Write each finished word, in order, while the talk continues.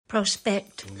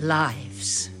Prospect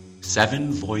Lives.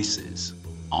 7 voices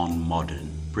on modern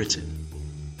Britain.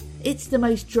 It's the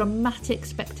most dramatic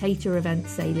spectator event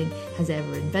sailing has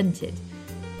ever invented.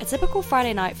 A typical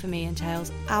Friday night for me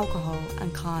entails alcohol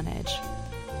and carnage.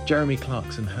 Jeremy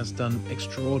Clarkson has done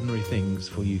extraordinary things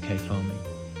for UK farming.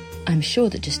 I'm sure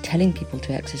that just telling people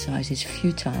to exercise is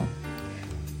futile.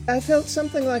 I felt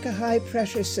something like a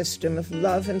high-pressure system of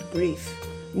love and grief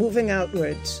moving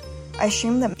outwards. I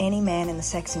assumed that any man in the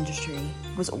sex industry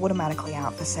was automatically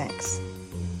out for sex.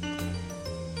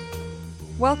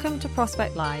 Welcome to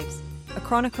Prospect Lives, a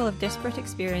chronicle of disparate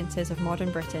experiences of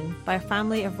modern Britain by a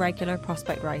family of regular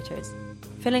Prospect writers,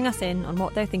 filling us in on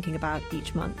what they're thinking about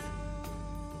each month.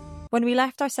 When we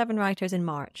left our 7 writers in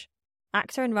March,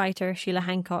 actor and writer Sheila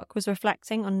Hancock was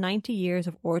reflecting on 90 years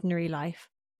of ordinary life,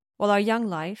 while our young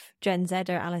life, Gen Zer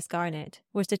Alice Garnett,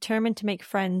 was determined to make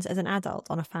friends as an adult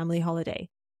on a family holiday.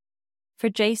 For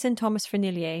Jason Thomas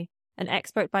Fernillier, an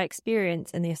expert by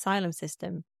experience in the asylum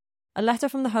system, a letter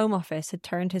from the Home Office had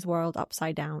turned his world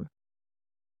upside down.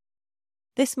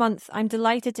 This month, I'm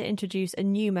delighted to introduce a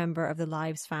new member of the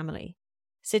Lives family,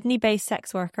 Sydney-based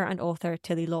sex worker and author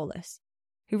Tilly Lawless,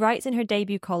 who writes in her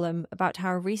debut column about how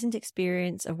a recent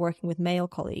experience of working with male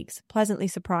colleagues pleasantly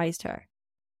surprised her.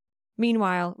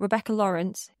 Meanwhile, Rebecca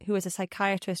Lawrence, who is a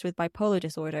psychiatrist with bipolar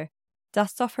disorder,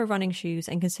 dusts off her running shoes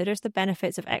and considers the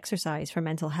benefits of exercise for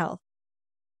mental health.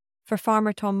 For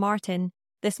farmer Tom Martin,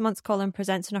 this month's column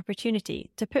presents an opportunity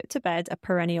to put to bed a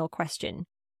perennial question.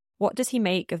 What does he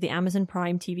make of the Amazon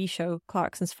Prime TV show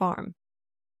Clarkson's Farm?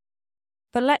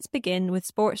 But let's begin with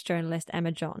sports journalist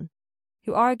Emma John,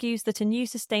 who argues that a new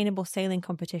sustainable sailing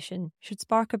competition should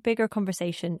spark a bigger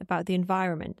conversation about the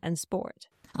environment and sport.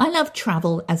 I love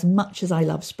travel as much as I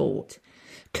love sport.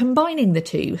 Combining the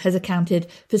two has accounted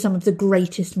for some of the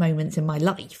greatest moments in my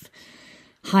life.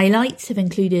 Highlights have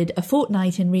included a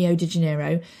fortnight in Rio de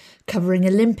Janeiro, covering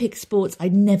Olympic sports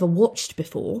I'd never watched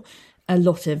before, a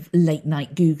lot of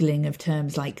late-night Googling of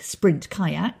terms like sprint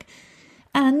kayak,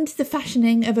 and the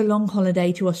fashioning of a long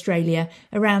holiday to Australia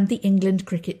around the England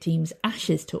cricket team's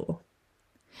Ashes tour.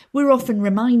 We're often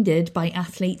reminded by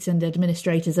athletes and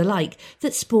administrators alike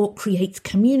that sport creates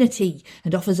community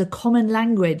and offers a common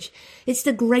language. It's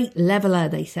the great leveller,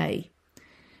 they say.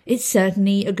 It's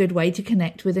certainly a good way to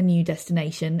connect with a new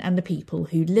destination and the people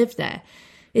who live there,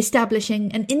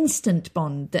 establishing an instant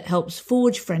bond that helps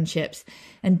forge friendships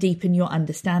and deepen your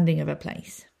understanding of a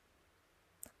place.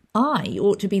 I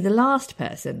ought to be the last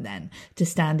person, then, to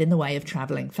stand in the way of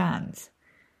travelling fans.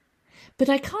 But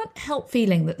I can't help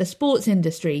feeling that the sports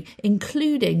industry,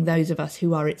 including those of us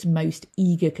who are its most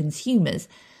eager consumers,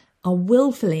 are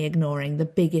willfully ignoring the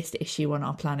biggest issue on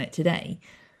our planet today.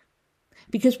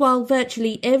 Because while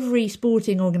virtually every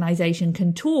sporting organisation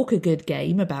can talk a good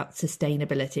game about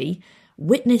sustainability,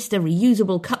 witness the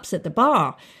reusable cups at the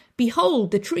bar, behold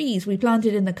the trees we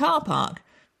planted in the car park,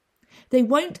 they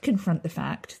won't confront the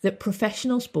fact that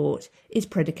professional sport is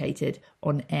predicated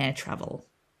on air travel.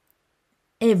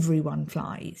 Everyone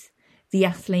flies. The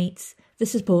athletes, the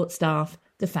support staff,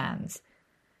 the fans.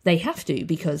 They have to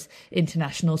because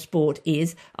international sport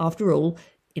is, after all,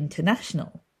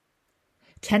 international.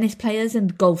 Tennis players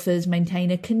and golfers maintain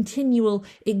a continual,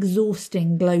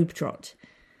 exhausting globetrot.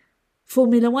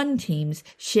 Formula One teams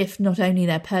shift not only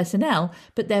their personnel,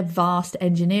 but their vast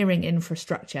engineering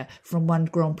infrastructure from one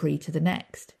Grand Prix to the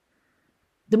next.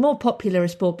 The more popular a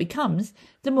sport becomes,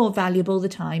 the more valuable the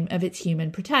time of its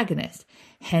human protagonist.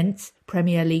 Hence,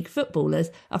 Premier League footballers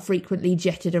are frequently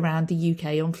jetted around the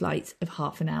UK on flights of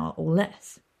half an hour or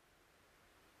less.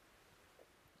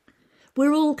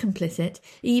 We're all complicit,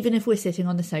 even if we're sitting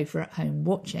on the sofa at home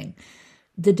watching.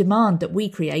 The demand that we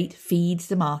create feeds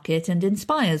the market and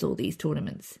inspires all these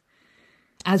tournaments.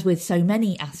 As with so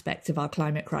many aspects of our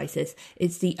climate crisis,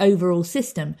 it's the overall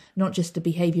system, not just the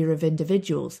behaviour of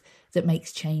individuals, that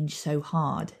makes change so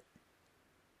hard.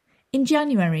 In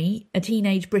January, a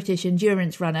teenage British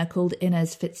endurance runner called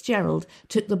Inez Fitzgerald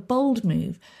took the bold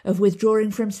move of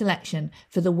withdrawing from selection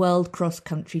for the World Cross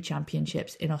Country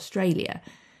Championships in Australia.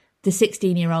 The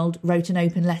 16-year-old wrote an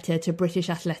open letter to British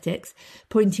Athletics,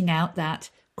 pointing out that,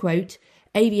 quote,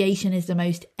 aviation is the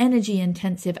most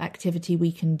energy-intensive activity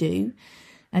we can do,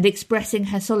 and expressing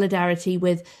her solidarity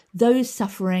with those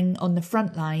suffering on the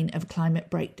front line of climate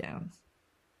breakdown.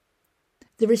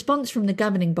 The response from the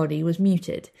governing body was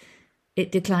muted.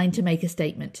 It declined to make a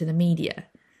statement to the media.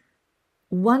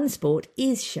 One sport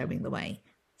is showing the way: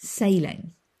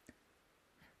 sailing.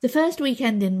 The first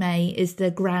weekend in May is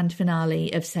the grand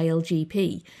finale of Sail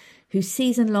GP, whose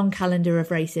season-long calendar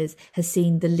of races has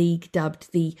seen the league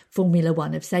dubbed the Formula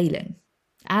One of sailing.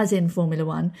 As in Formula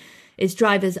One, Its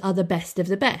drivers are the best of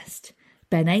the best.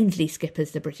 Ben Ainsley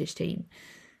skippers the British team.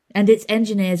 And its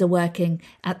engineers are working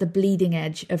at the bleeding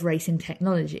edge of racing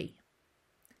technology.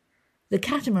 The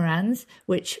catamarans,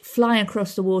 which fly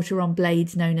across the water on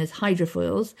blades known as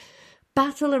hydrofoils,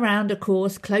 battle around a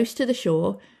course close to the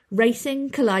shore,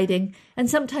 racing, colliding, and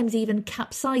sometimes even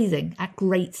capsizing at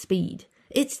great speed.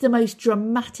 It's the most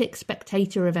dramatic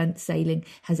spectator event sailing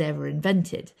has ever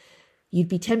invented. You'd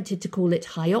be tempted to call it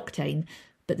high octane,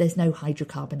 but there's no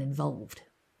hydrocarbon involved.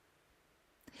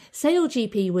 Sail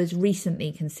GP was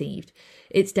recently conceived.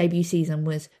 Its debut season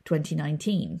was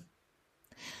 2019.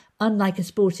 Unlike a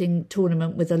sporting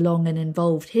tournament with a long and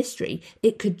involved history,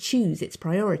 it could choose its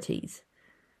priorities.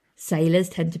 Sailors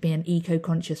tend to be an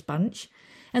eco-conscious bunch,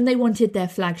 and they wanted their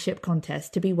flagship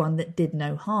contest to be one that did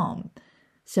no harm.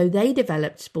 So they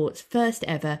developed sport's first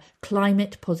ever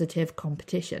climate-positive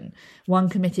competition, one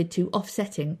committed to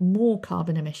offsetting more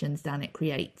carbon emissions than it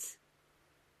creates.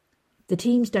 The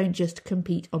teams don't just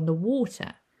compete on the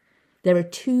water. There are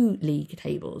 2 league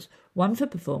tables, one for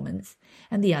performance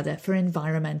and the other for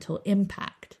environmental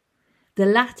impact. The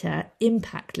latter,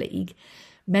 Impact League,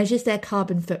 measures their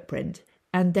carbon footprint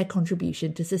and their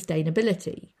contribution to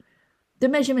sustainability. The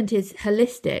measurement is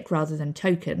holistic rather than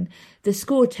token. The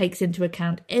score takes into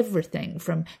account everything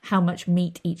from how much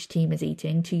meat each team is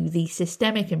eating to the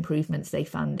systemic improvements they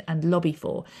fund and lobby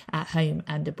for at home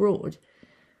and abroad.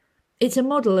 It's a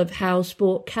model of how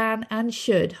sport can and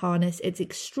should harness its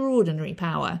extraordinary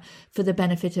power for the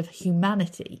benefit of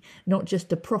humanity, not just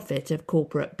the profit of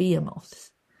corporate behemoths.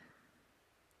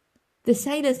 The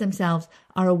sailors themselves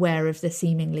are aware of the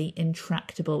seemingly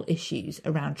intractable issues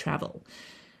around travel.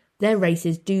 Their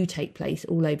races do take place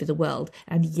all over the world,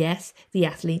 and yes, the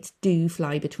athletes do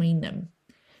fly between them.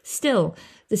 Still,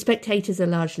 the spectators are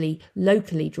largely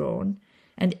locally drawn,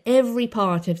 and every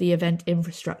part of the event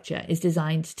infrastructure is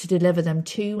designed to deliver them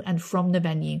to and from the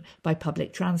venue by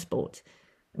public transport.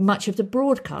 Much of the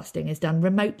broadcasting is done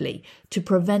remotely to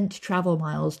prevent travel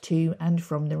miles to and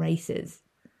from the races.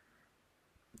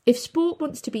 If sport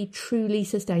wants to be truly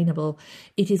sustainable,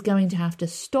 it is going to have to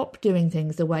stop doing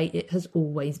things the way it has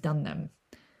always done them.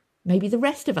 Maybe the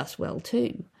rest of us will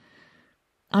too.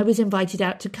 I was invited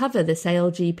out to cover the Sail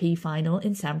GP final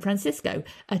in San Francisco,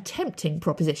 a tempting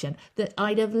proposition that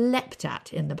I'd have leapt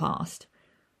at in the past.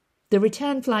 The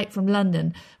return flight from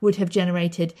London would have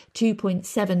generated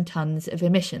 2.7 tonnes of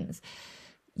emissions.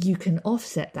 You can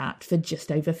offset that for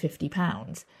just over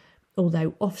 £50,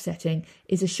 although offsetting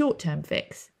is a short-term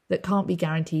fix that can't be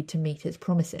guaranteed to meet its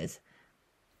promises.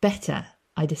 Better,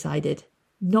 I decided,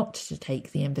 not to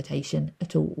take the invitation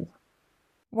at all.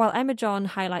 While Emma John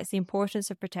highlights the importance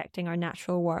of protecting our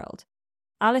natural world,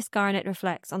 Alice Garnett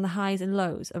reflects on the highs and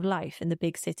lows of life in the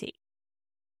big city.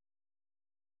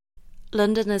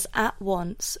 London is at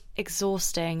once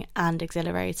exhausting and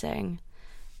exhilarating.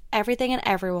 Everything and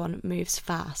everyone moves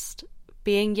fast.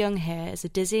 Being young here is a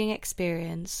dizzying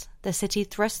experience. The city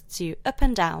thrusts you up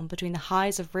and down between the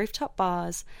highs of rooftop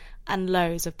bars and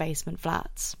lows of basement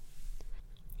flats.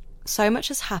 So much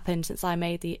has happened since I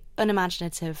made the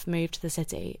unimaginative move to the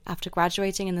city after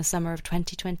graduating in the summer of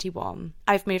 2021.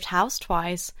 I've moved house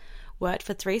twice, worked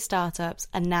for 3 startups,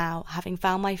 and now, having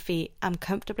found my feet, am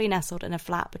comfortably nestled in a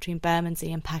flat between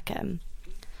Bermondsey and Peckham.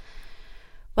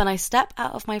 When I step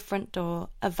out of my front door,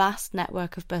 a vast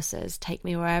network of buses take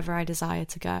me wherever I desire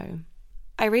to go.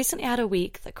 I recently had a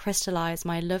week that crystallised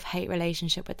my love-hate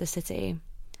relationship with the city.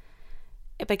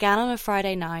 It began on a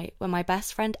Friday night when my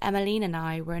best friend Emmeline and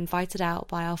I were invited out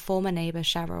by our former neighbour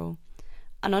Cheryl,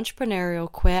 an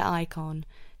entrepreneurial queer icon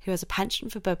who has a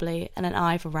penchant for bubbly and an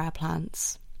eye for rare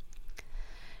plants.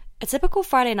 A typical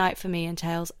Friday night for me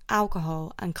entails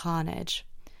alcohol and carnage,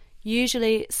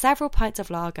 usually several pints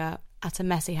of lager at a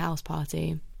messy house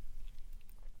party.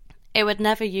 It would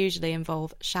never usually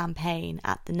involve champagne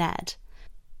at the Ned.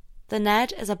 The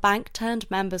Ned is a bank-turned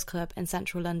members club in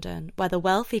central London where the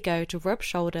wealthy go to rub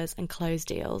shoulders and close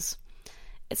deals.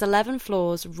 Its 11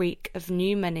 floors reek of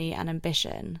new money and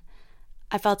ambition.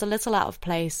 I felt a little out of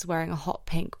place wearing a hot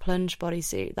pink plunge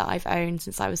bodysuit that I've owned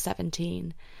since I was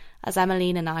 17, as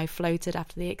Emmeline and I floated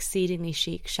after the exceedingly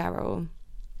chic Cheryl.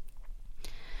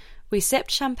 We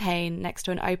sipped champagne next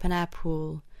to an open-air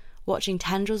pool, watching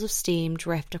tendrils of steam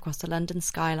drift across the London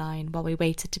skyline while we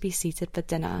waited to be seated for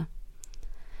dinner.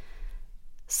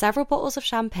 Several bottles of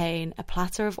champagne, a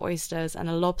platter of oysters, and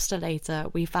a lobster later,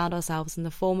 we found ourselves in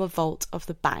the former vault of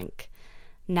the bank,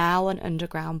 now an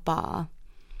underground bar.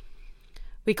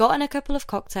 We got in a couple of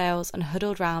cocktails and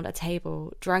huddled round a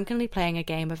table, drunkenly playing a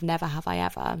game of Never Have I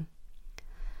Ever.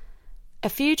 A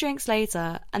few drinks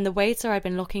later, and the waiter I'd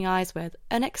been locking eyes with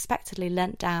unexpectedly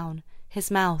leant down, his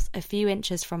mouth a few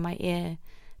inches from my ear,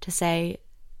 to say,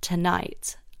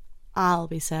 "Tonight, I'll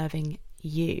be serving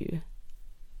you."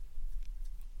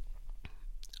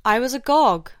 I was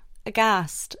agog,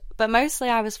 aghast, but mostly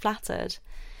I was flattered.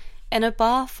 In a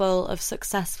bar full of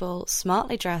successful,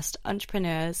 smartly dressed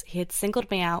entrepreneurs, he had singled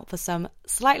me out for some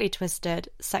slightly twisted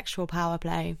sexual power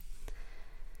play.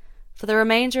 For the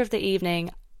remainder of the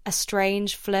evening, a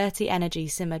strange, flirty energy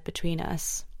simmered between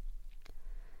us.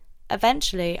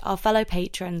 Eventually, our fellow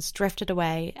patrons drifted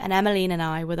away, and Emmeline and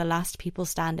I were the last people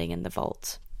standing in the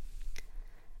vault.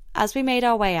 As we made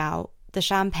our way out, the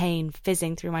champagne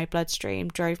fizzing through my bloodstream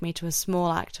drove me to a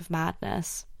small act of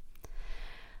madness.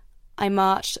 I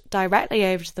marched directly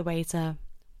over to the waiter,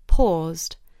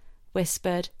 paused,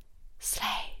 whispered,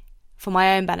 "Slay," for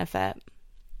my own benefit,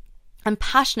 and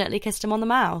passionately kissed him on the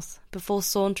mouth before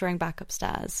sauntering back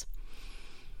upstairs.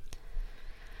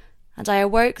 And I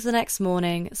awoke the next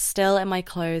morning, still in my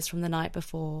clothes from the night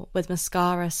before, with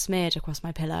mascara smeared across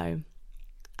my pillow.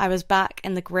 I was back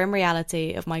in the grim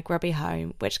reality of my grubby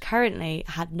home, which currently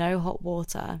had no hot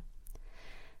water.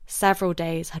 Several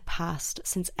days had passed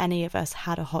since any of us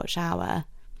had a hot shower.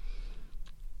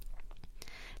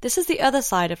 This is the other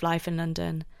side of life in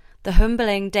London, the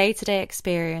humbling day-to-day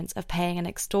experience of paying an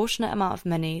extortionate amount of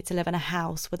money to live in a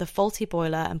house with a faulty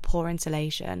boiler and poor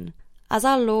insulation. As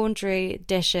our laundry,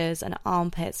 dishes and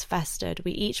armpits festered,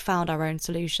 we each found our own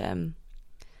solution.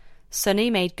 Sunny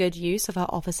made good use of her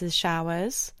office's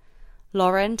showers.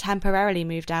 Lauren temporarily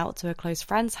moved out to a close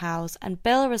friend's house, and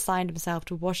Bill resigned himself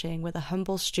to washing with a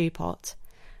humble stew pot,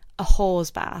 a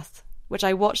whore's bath, which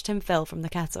I watched him fill from the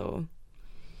kettle.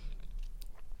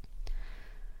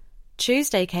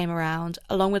 Tuesday came around,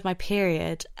 along with my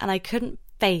period, and I couldn't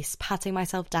face patting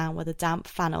myself down with a damp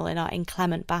flannel in our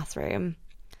inclement bathroom.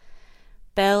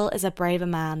 Bill is a braver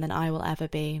man than I will ever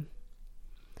be.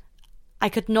 I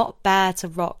could not bear to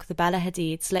rock the Bella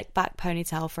Hadid slick-back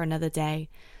ponytail for another day,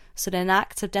 so in an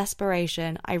act of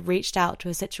desperation, I reached out to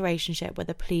a situationship with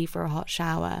a plea for a hot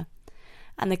shower,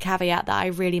 and the caveat that I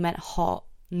really meant hot,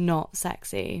 not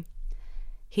sexy.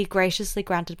 He graciously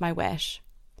granted my wish.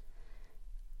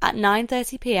 At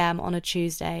 9:30 p.m. on a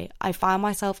Tuesday, I found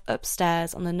myself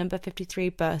upstairs on the number 53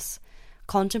 bus,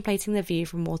 contemplating the view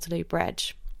from Waterloo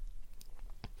Bridge.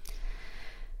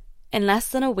 In less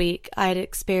than a week, I had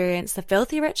experienced the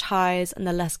filthy rich highs and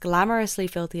the less glamorously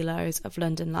filthy lows of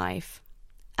London life.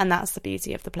 And that's the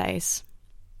beauty of the place.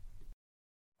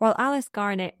 While Alice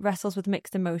Garnett wrestles with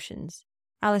mixed emotions,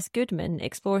 Alice Goodman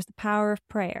explores the power of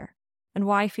prayer and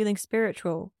why feeling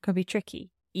spiritual can be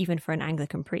tricky, even for an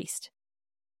Anglican priest.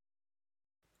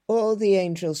 All the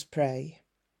angels pray.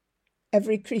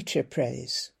 Every creature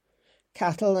prays.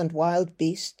 Cattle and wild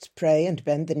beasts pray and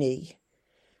bend the knee.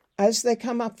 As they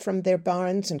come up from their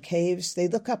barns and caves, they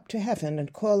look up to heaven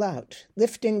and call out,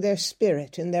 lifting their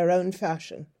spirit in their own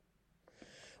fashion.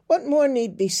 What more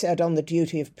need be said on the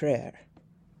duty of prayer?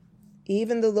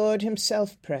 Even the Lord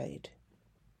himself prayed.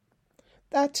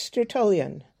 That's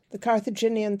Tertullian, the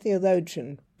Carthaginian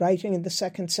theologian, writing in the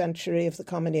 2nd century of the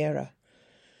Common Era.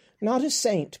 Not a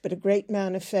saint, but a great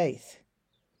man of faith.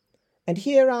 And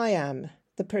here I am,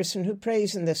 the person who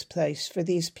prays in this place for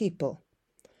these people.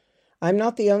 I'm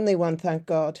not the only one, thank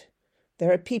God.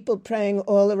 There are people praying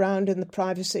all around in the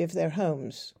privacy of their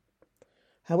homes.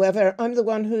 However, I'm the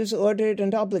one who's ordered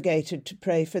and obligated to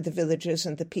pray for the villages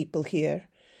and the people here,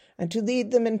 and to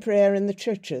lead them in prayer in the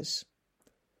churches.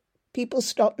 People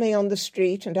stop me on the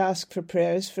street and ask for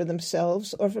prayers for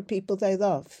themselves or for people they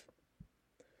love.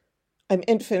 I'm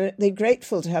infinitely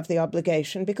grateful to have the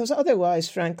obligation, because otherwise,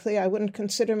 frankly, I wouldn't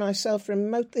consider myself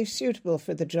remotely suitable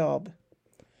for the job.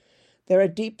 There are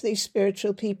deeply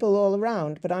spiritual people all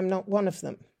around, but I'm not one of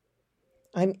them.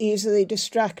 I'm easily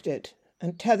distracted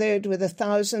and tethered with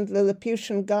 1,000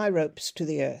 Lilliputian guy ropes to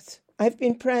the earth. I've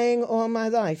been praying all my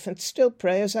life and still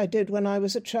pray as I did when I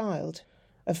was a child.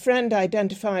 A friend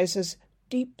identifies as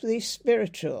deeply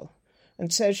spiritual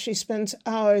and says she spends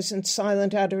hours in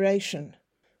silent adoration.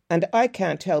 And I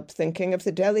can't help thinking of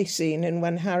the deli scene in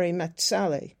When Harry Met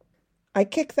Sally. I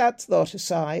kick that thought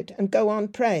aside and go on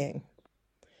praying.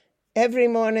 Every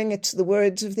morning it's the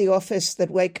words of the office that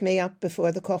wake me up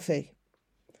before the coffee.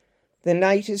 The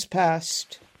night is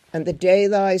past, and the day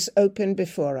lies open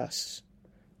before us.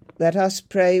 Let us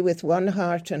pray with one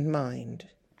heart and mind.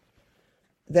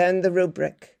 Then the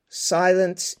rubric,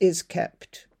 silence is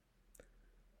kept.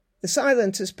 The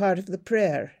silence is part of the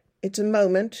prayer. It's a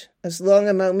moment, as long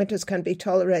a moment as can be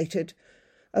tolerated,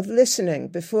 of listening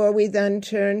before we then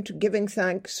turn to giving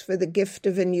thanks for the gift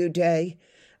of a new day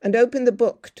and open the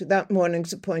book to that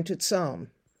morning's appointed psalm.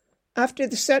 After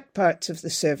the set parts of the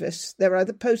service, there are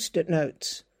the post-it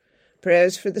notes,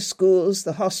 prayers for the schools,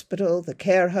 the hospital, the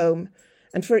care home,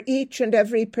 and for each and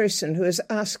every person who has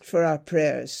asked for our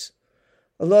prayers,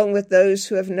 along with those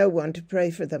who have no one to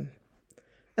pray for them,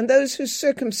 and those whose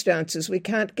circumstances we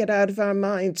can't get out of our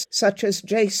minds, such as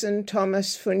Jason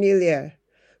Thomas Fournilier,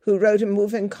 who wrote a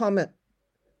moving column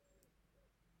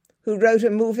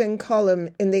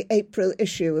in the April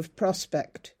issue of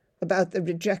Prospect about the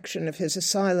rejection of his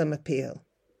asylum appeal.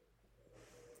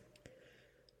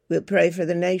 We'll pray for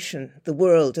the nation, the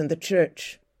world, and the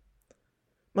church.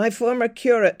 My former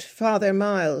curate, Father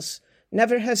Miles,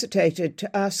 never hesitated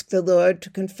to ask the Lord to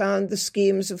confound the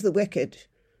schemes of the wicked,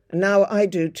 and now I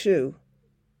do too.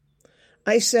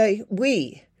 I say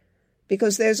we,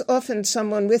 because there's often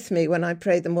someone with me when I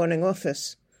pray the morning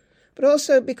office, but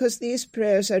also because these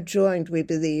prayers are joined, we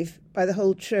believe, by the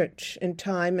whole Church in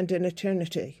time and in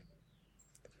eternity.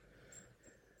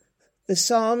 The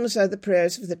Psalms are the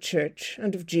prayers of the Church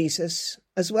and of Jesus,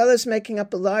 as well as making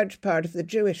up a large part of the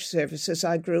Jewish services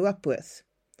I grew up with.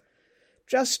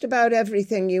 Just about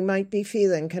everything you might be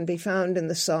feeling can be found in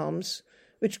the Psalms,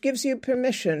 which gives you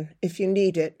permission, if you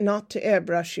need it, not to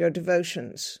airbrush your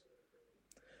devotions.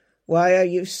 Why are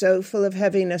you so full of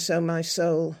heaviness, O my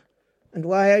soul? And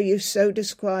why are you so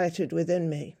disquieted within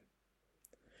me?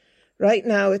 Right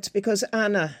now it's because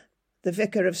Anna, the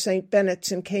vicar of St.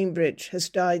 Benet's in Cambridge, has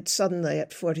died suddenly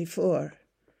at 44.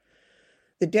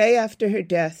 The day after her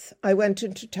death, I went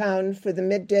into town for the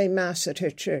midday mass at her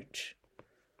church.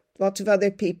 Lots of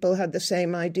other people had the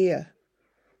same idea.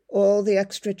 All the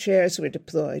extra chairs were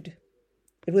deployed.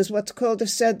 It was what's called a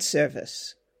sed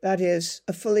service, that is,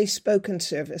 a fully spoken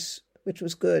service, which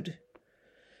was good.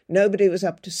 Nobody was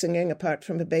up to singing apart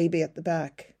from a baby at the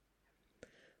back.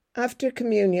 After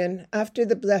communion, after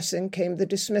the blessing, came the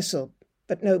dismissal,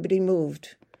 but nobody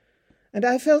moved. And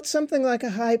I felt something like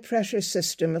a high-pressure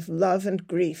system of love and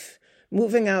grief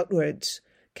moving outwards,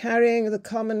 carrying the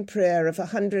common prayer of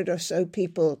 100 or so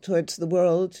people towards the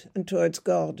world and towards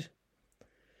God.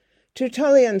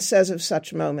 Tertullian says of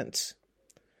such moments,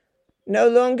 "No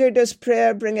longer does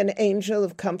prayer bring an angel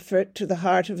of comfort to the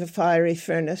heart of a fiery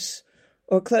furnace,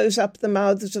 or close up the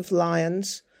mouths of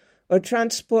lions, or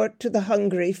transport to the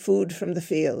hungry food from the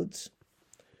fields.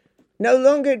 No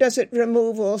longer does it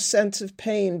remove all sense of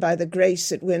pain by the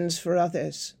grace it wins for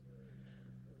others.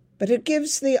 But it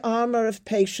gives the armour of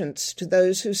patience to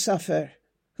those who suffer,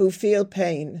 who feel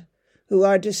pain, who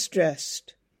are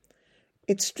distressed.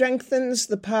 It strengthens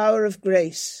the power of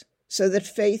grace, so that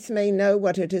faith may know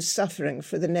what it is suffering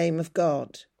for the name of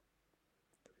God."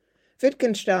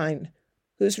 Wittgenstein,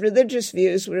 whose religious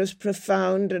views were as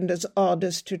profound and as odd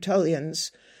as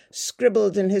Tertullian's,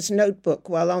 scribbled in his notebook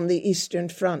while on the Eastern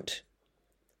Front,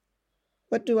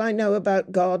 "What do I know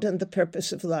about God and the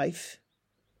purpose of life?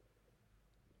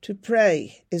 To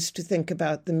pray is to think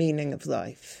about the meaning of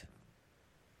life."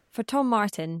 For Tom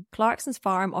Martin, Clarkson's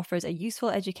farm offers a useful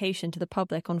education to the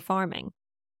public on farming,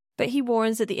 but he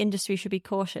warns that the industry should be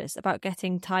cautious about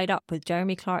getting tied up with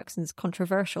Jeremy Clarkson's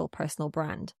controversial personal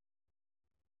brand.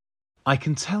 I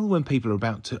can tell when people are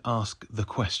about to ask the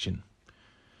question.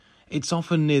 It's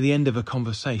often near the end of a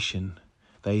conversation.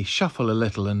 They shuffle a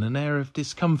little and an air of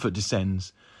discomfort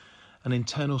descends. An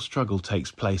internal struggle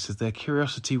takes place as their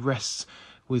curiosity rests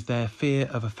with their fear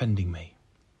of offending me.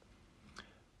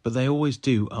 But they always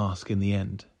do ask in the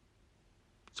end.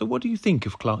 So what do you think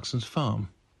of Clarkson's farm?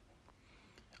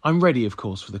 I'm ready, of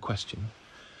course, for the question.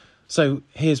 So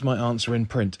here's my answer in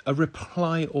print. A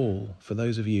reply all for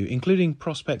those of you, including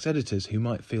Prospect's editors, who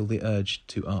might feel the urge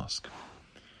to ask.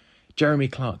 Jeremy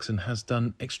Clarkson has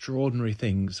done extraordinary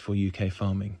things for UK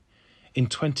farming. In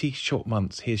 20 short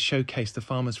months, he has showcased the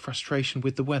farmers' frustration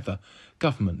with the weather,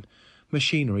 government,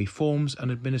 machinery, forms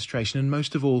and administration, and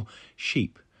most of all,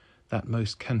 sheep, that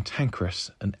most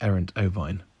cantankerous and errant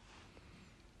ovine.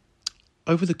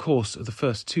 Over the course of the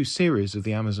first 2 series of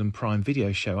the Amazon Prime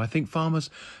Video show, I think farmers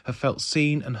have felt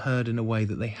seen and heard in a way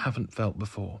that they haven't felt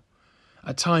before.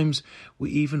 At times,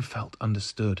 we even felt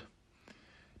understood.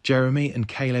 Jeremy and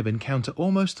Caleb encounter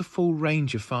almost the full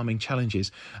range of farming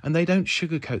challenges, and they don't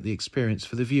sugarcoat the experience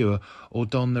for the viewer or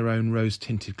don their own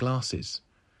rose-tinted glasses.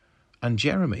 And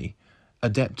Jeremy,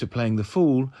 adept at playing the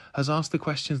fool, has asked the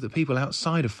questions that people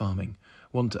outside of farming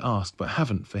want to ask but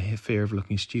haven't for fear of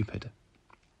looking stupid.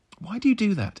 Why do you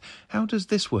do that? How does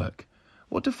this work?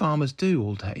 What do farmers do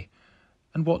all day?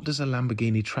 And what does a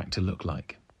Lamborghini tractor look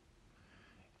like?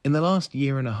 In the last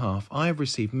year and a half, I have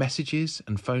received messages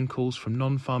and phone calls from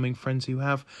non-farming friends who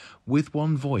have, with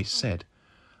one voice, said,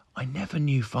 "I never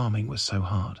knew farming was so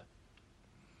hard."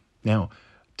 Now,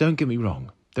 don't get me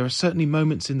wrong, There are certainly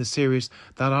moments in the series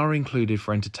that are included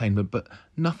for entertainment, but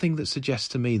nothing that suggests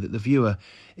to me that the viewer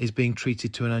is being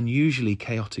treated to an unusually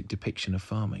chaotic depiction of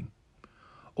farming.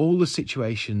 All the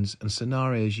situations and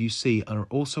scenarios you see are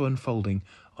also unfolding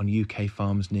on UK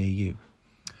farms near you.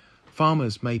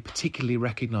 Farmers may particularly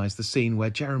recognise the scene where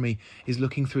Jeremy is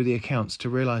looking through the accounts to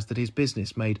realise that his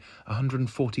business made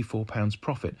 £144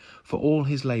 profit for all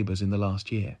his labours in the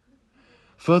last year.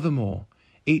 Furthermore,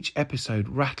 each episode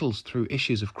rattles through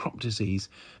issues of crop disease,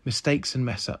 mistakes and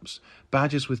mess-ups,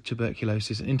 badgers with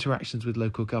tuberculosis and interactions with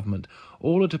local government,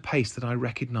 all at a pace that I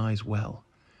recognise well.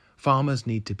 Farmers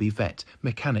need to be vet,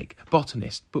 mechanic,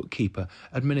 botanist, bookkeeper,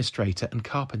 administrator and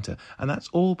carpenter, and that's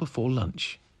all before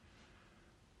lunch.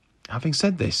 Having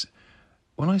said this,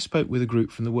 when I spoke with a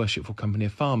group from the Worshipful Company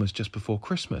of Farmers just before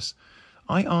Christmas,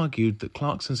 I argued that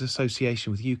Clarkson's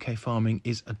association with UK farming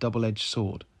is a double-edged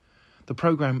sword. The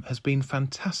programme has been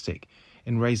fantastic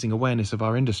in raising awareness of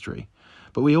our industry,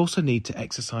 but we also need to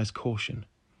exercise caution.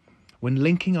 When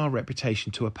linking our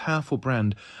reputation to a powerful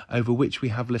brand over which we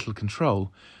have little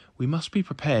control, we must be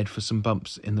prepared for some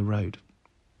bumps in the road.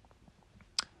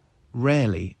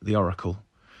 Rarely the oracle.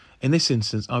 In this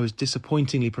instance, I was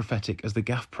disappointingly prophetic as the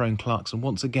gaffe-prone Clarkson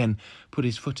once again put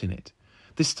his foot in it,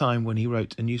 this time when he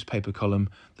wrote a newspaper column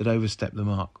that overstepped the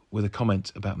mark with a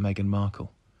comment about Meghan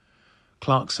Markle.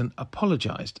 Clarkson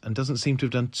apologised and doesn't seem to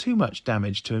have done too much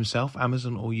damage to himself,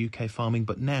 Amazon or UK farming,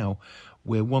 but now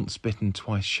we're once bitten,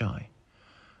 twice shy.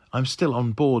 I'm still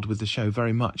on board with the show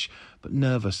very much, but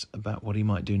nervous about what he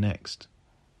might do next.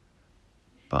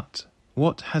 But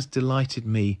what has delighted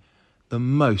me the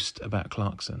most about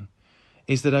Clarkson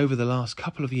is that over the last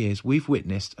couple of years we've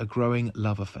witnessed a growing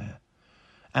love affair.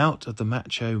 Out of the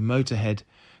macho motorhead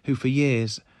who for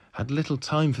years had little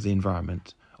time for the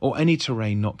environment or any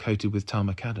terrain not coated with tar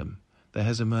macadam, there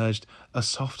has emerged a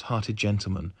soft-hearted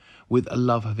gentleman with a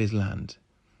love of his land.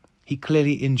 He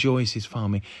clearly enjoys his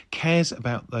farming, cares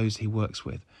about those he works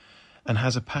with, and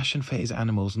has a passion for his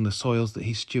animals and the soils that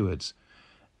he stewards.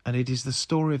 And it is the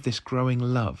story of this growing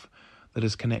love that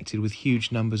has connected with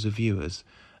huge numbers of viewers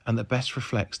and that best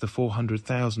reflects the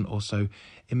 400,000 or so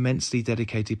immensely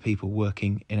dedicated people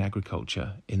working in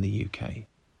agriculture in the UK.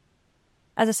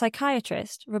 As a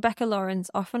psychiatrist, Rebecca Lawrence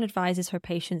often advises her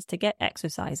patients to get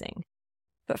exercising,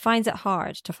 but finds it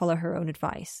hard to follow her own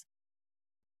advice.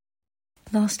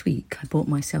 Last week, I bought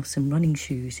myself some running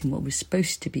shoes in what was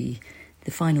supposed to be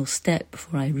the final step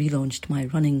before I relaunched my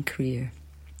running career.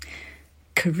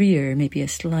 Career may be a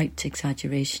slight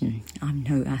exaggeration. I'm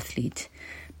no athlete.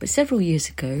 But several years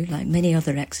ago, like many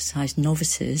other exercise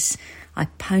novices, I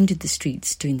pounded the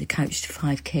streets doing the Couch to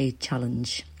 5K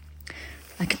challenge.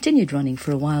 I continued running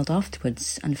for a while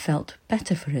afterwards and felt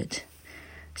better for it.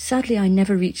 Sadly, I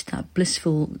never reached that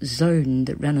blissful zone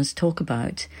that runners talk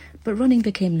about, but running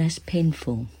became less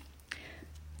painful.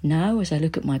 Now, as I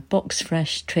look at my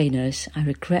box-fresh trainers, I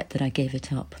regret that I gave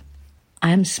it up. I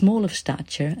am small of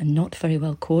stature and not very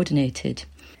well coordinated.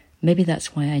 Maybe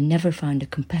that's why I never found a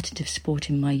competitive sport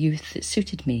in my youth that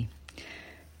suited me.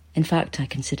 In fact, I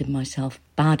considered myself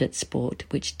bad at sport,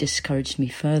 which discouraged me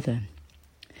further.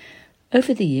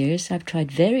 Over the years, I've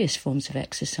tried various forms of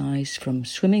exercise, from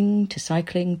swimming to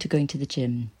cycling to going to the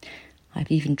gym. I've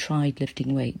even tried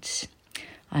lifting weights.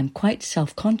 I'm quite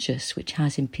self-conscious, which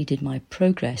has impeded my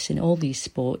progress in all these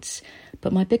sports,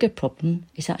 but my bigger problem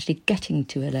is actually getting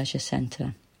to a leisure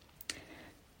centre.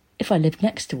 If I lived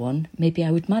next to one, maybe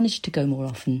I would manage to go more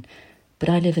often, but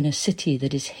I live in a city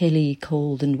that is hilly,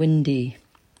 cold and windy.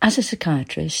 As a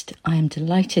psychiatrist, I am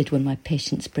delighted when my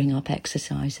patients bring up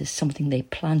exercise as something they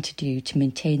plan to do to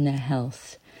maintain their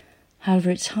health. However,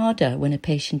 it's harder when a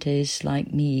patient is,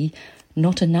 like me,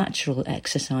 not a natural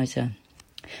exerciser.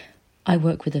 I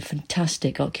work with a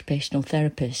fantastic occupational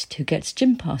therapist who gets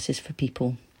gym passes for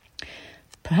people.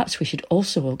 Perhaps we should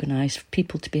also organise for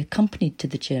people to be accompanied to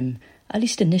the gym, at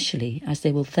least initially, as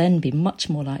they will then be much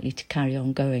more likely to carry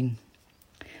on going.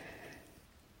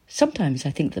 Sometimes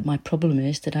I think that my problem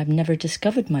is that I've never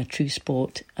discovered my true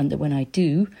sport and that when I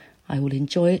do, I will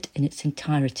enjoy it in its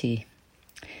entirety.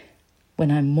 When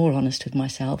I'm more honest with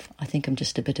myself, I think I'm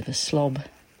just a bit of a slob.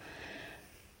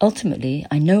 Ultimately,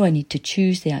 I know I need to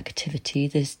choose the activity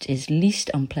that is least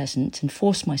unpleasant and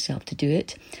force myself to do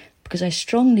it because I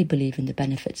strongly believe in the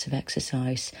benefits of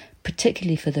exercise,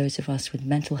 particularly for those of us with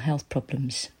mental health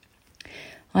problems.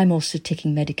 I'm also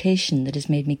taking medication that has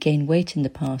made me gain weight in the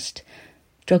past.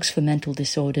 Drugs for mental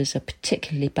disorders are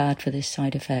particularly bad for this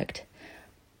side effect.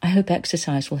 I hope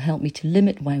exercise will help me to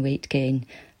limit my weight gain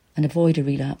and avoid a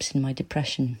relapse in my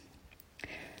depression.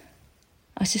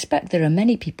 I suspect there are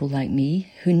many people like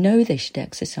me who know they should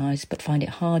exercise but find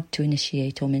it hard to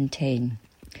initiate or maintain.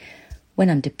 When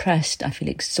I'm depressed, I feel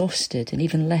exhausted and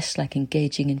even less like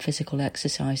engaging in physical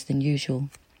exercise than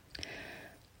usual.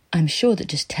 I'm sure that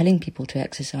just telling people to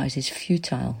exercise is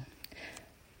futile.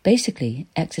 Basically,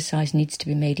 exercise needs to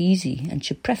be made easy and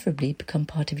should preferably become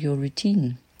part of your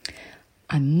routine.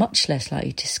 I'm much less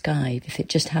likely to skive if it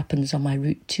just happens on my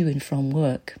route to and from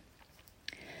work.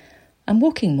 I'm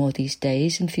walking more these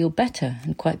days and feel better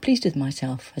and quite pleased with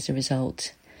myself as a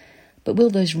result. But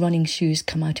will those running shoes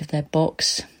come out of their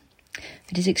box?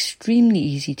 It is extremely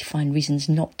easy to find reasons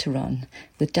not to run,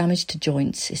 with damage to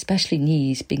joints, especially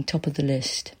knees, being top of the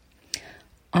list.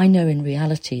 I know in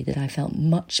reality that I felt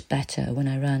much better when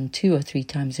I ran 2 or 3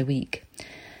 times a week.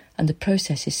 And the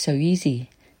process is so easy.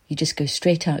 You just go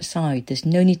straight outside, there's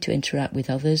no need to interact with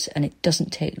others, and it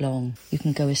doesn't take long. You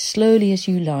can go as slowly as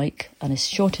you like and as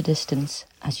short a distance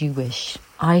as you wish.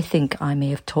 I think I may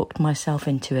have talked myself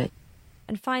into it.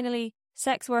 And finally,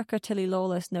 sex worker Tilly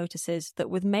Lawless notices that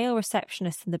with male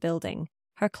receptionists in the building,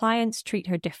 her clients treat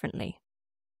her differently.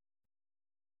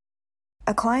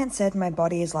 A client said my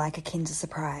body is like a Kinder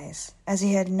Surprise, as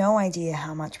he had no idea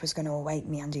how much was going to await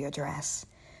me under your dress,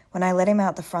 when I let him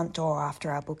out the front door after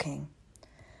our booking.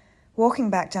 Walking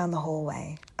back down the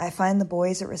hallway, I find the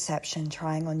boys at reception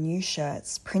trying on new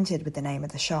shirts printed with the name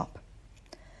of the shop.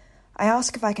 I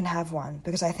ask if I can have one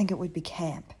because I think it would be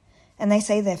camp, and they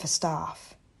say they're for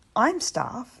staff. I'm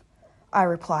staff, I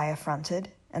reply affronted,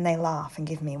 and they laugh and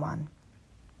give me one.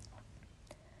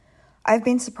 I've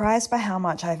been surprised by how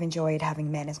much I've enjoyed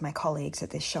having men as my colleagues at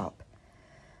this shop.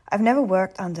 I've never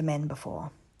worked under men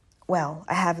before. Well,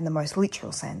 I have in the most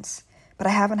literal sense, but I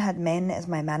haven't had men as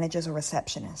my managers or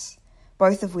receptionists,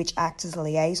 both of which act as a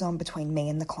liaison between me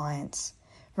and the clients,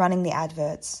 running the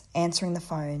adverts, answering the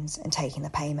phones, and taking the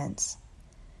payments.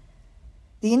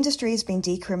 The industry has been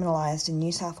decriminalised in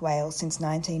New South Wales since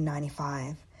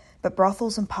 1995, but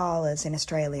brothels and parlours in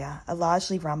Australia are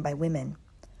largely run by women,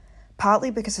 partly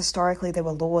because historically there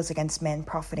were laws against men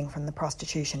profiting from the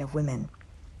prostitution of women,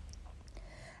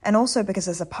 and also because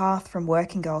there's a path from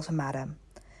working girl to madam.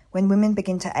 When women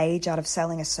begin to age out of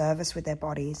selling a service with their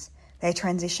bodies, they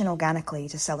transition organically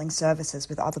to selling services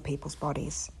with other people's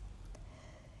bodies.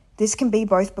 This can be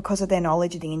both because of their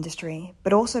knowledge of the industry,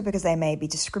 but also because they may be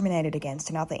discriminated against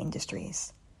in other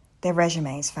industries, their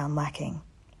resumes found lacking.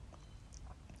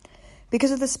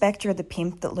 Because of the spectre of the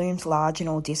pimp that looms large in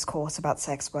all discourse about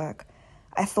sex work,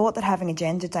 I thought that having a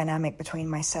gender dynamic between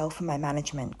myself and my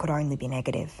management could only be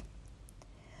negative.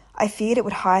 I feared it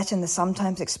would heighten the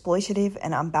sometimes exploitative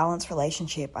and unbalanced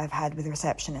relationship I've had with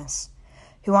receptionists,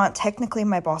 who aren't technically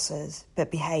my bosses, but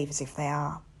behave as if they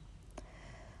are.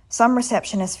 Some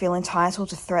receptionists feel entitled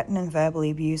to threaten and verbally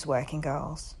abuse working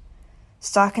girls.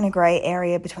 Stuck in a grey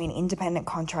area between independent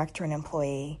contractor and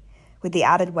employee, with the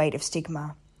added weight of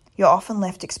stigma, you're often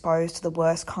left exposed to the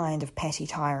worst kind of petty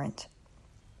tyrant.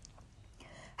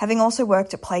 Having also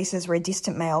worked at places where a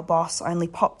distant male boss only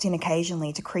popped in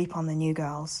occasionally to creep on the new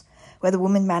girls, where the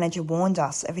woman manager warned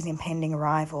us of his impending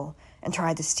arrival and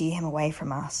tried to steer him away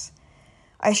from us,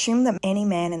 I assumed that any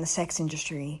man in the sex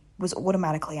industry was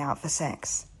automatically out for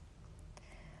sex.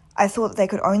 I thought that they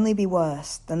could only be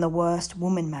worse than the worst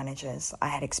woman managers I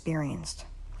had experienced.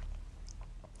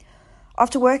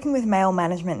 After working with male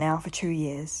management now for 2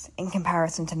 years, in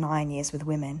comparison to 9 years with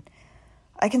women,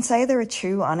 I can say there are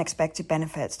 2 unexpected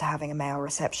benefits to having a male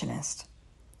receptionist.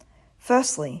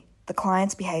 Firstly, the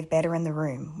clients behave better in the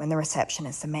room when the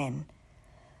receptionists are men.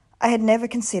 I had never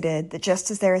considered that just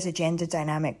as there is a gender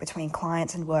dynamic between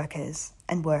clients and workers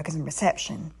and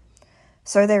reception,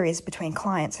 so there is between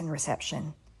clients and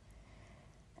reception.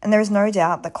 And there is no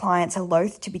doubt that clients are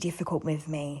loath to be difficult with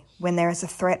me when there is a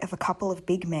threat of a couple of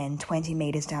big men 20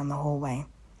 metres down the hallway.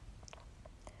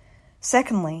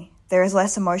 Secondly, there is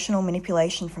less emotional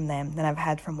manipulation from them than I've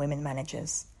had from women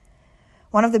managers.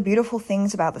 One of the beautiful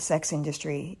things about the sex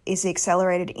industry is the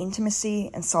accelerated intimacy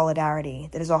and solidarity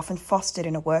that is often fostered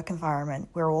in a work environment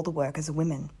where all the workers are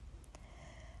women.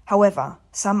 However,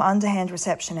 some underhand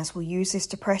receptionists will use this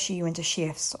to pressure you into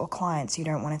shifts or clients you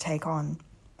don't want to take on.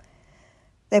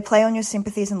 They play on your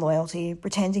sympathies and loyalty,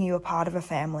 pretending you are part of a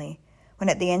family, when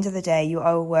at the end of the day you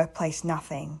owe a workplace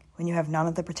nothing when you have none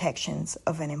of the protections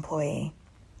of an employee.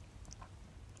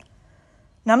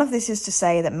 None of this is to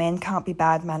say that men can't be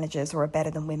bad managers or are better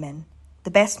than women.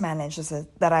 The best managers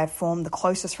that I have formed the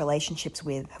closest relationships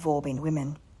with have all been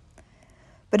women.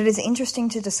 But it is interesting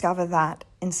to discover that,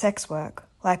 in sex work,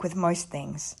 like with most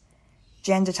things,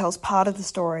 gender tells part of the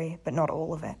story, but not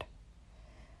all of it.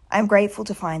 I am grateful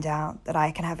to find out that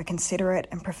I can have a considerate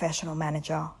and professional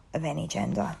manager of any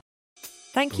gender.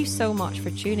 Thank you so much for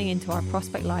tuning into our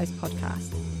Prospect Lives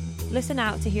podcast. Listen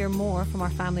out to hear more from our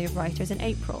family of writers in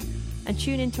April. and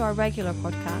tune into our regular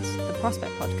podcast, the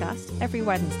Prospect Podcast, every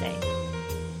Wednesday.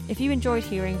 If you enjoyed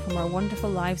hearing from our wonderful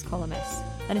Lives columnists,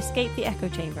 then escape the echo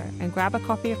chamber and grab a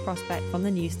copy of Prospect from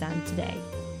the newsstand today.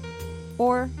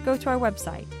 Or go to our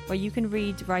website, where you can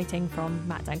read writing from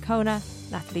Matt D'Ancona,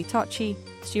 Natalie Tocci,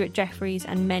 Stuart Jeffries,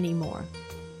 and many more.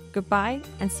 Goodbye,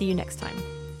 and see you next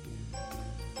time.